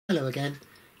Hello again.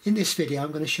 In this video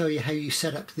I'm going to show you how you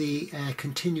set up the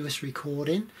continuous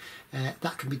recording.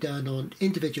 That can be done on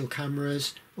individual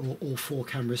cameras or all four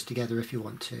cameras together if you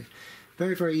want to.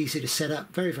 Very easy to set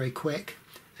up, very quick.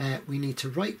 We need to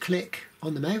right click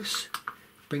on the mouse,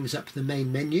 brings up the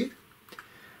main menu.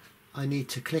 I need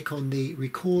to click on the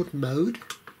record mode,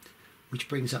 which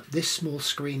brings up this small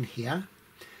screen here,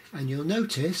 and you'll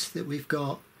notice that we've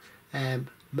got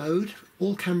mode,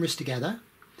 all cameras together,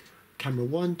 camera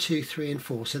 1, 2, 3 and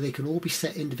 4, so they can all be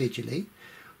set individually.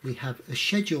 We have a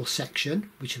schedule section,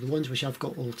 which are the ones which I've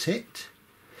got all ticked,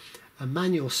 a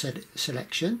manual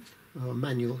selection or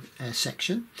manual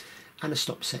section, and a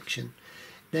stop section.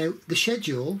 Now the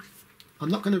schedule, I'm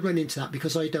not going to run into that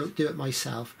because I don't do it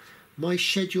myself. My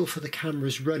schedule for the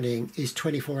cameras running is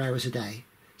 24 hours a day,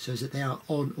 so that they are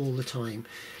on all the time.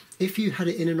 If you had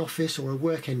it in an office or a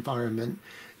work environment,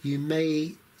 you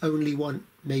may only want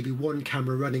maybe one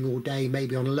camera running all day,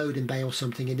 maybe on a loading bay or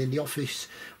something, and in the office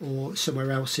or somewhere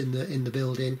else in the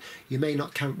building you may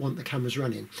not want the cameras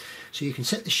running. So you can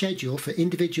set the schedule for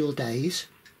individual days,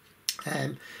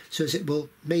 so as it will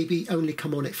maybe only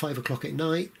come on at 5 o'clock at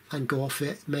night and go off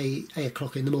at 8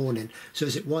 o'clock in the morning, so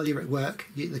as it while you're at work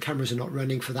the cameras are not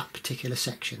running for that particular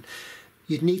section.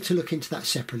 You'd need to look into that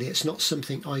separately. It's not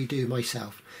something I do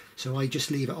myself, so I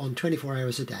just leave it on 24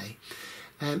 hours a day.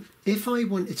 If I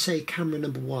wanted, say, camera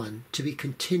number 1 to be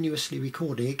continuously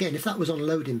recording, again, if that was on a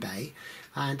loading bay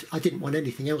and I didn't want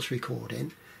anything else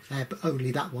recording, but only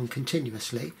that one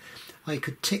continuously, I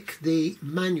could tick the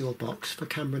manual box for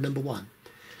camera number 1.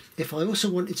 If I also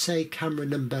wanted, say, camera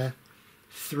number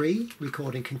 3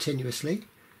 recording continuously,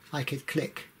 I could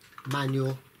click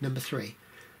manual number 3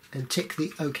 and tick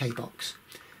the OK box.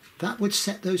 That would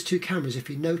set those two cameras. If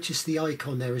you notice, the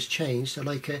icon there has changed. So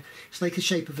it's like the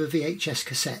shape of a VHS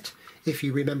cassette. If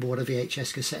you remember what a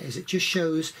VHS cassette is, it just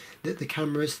shows that the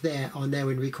cameras there are now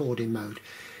in recording mode.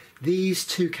 These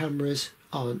two cameras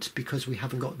aren't because we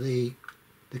haven't got the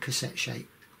cassette shape.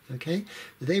 Okay,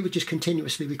 they would just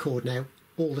continuously record now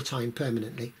all the time,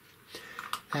 permanently.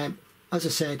 As I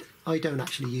said, I don't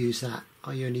actually use that.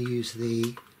 I only use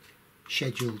the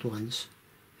scheduled ones.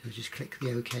 I'll just click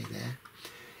the OK there.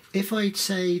 If I'd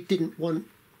say didn't want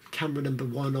camera number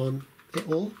 1 on it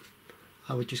all,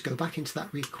 I would just go back into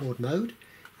that record mode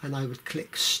and I would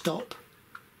click stop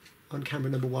on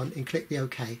camera number 1 and click the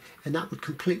OK, and that would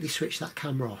completely switch that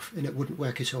camera off and it wouldn't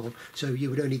work at all. So you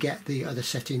would only get the other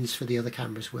settings for the other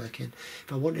cameras working.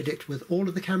 If I wanted it with all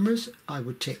of the cameras, I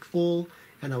would tick all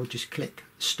and I would just click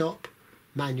stop,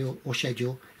 manual or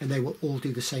schedule, and they will all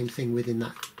do the same thing within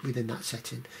that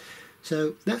setting.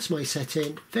 So that's my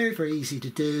setting, very easy to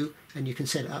do, and you can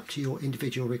set it up to your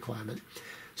individual requirement.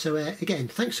 So again,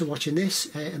 thanks for watching this,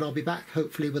 and I'll be back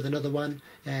hopefully with another one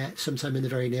sometime in the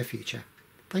very near future.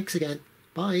 Thanks again,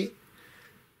 bye.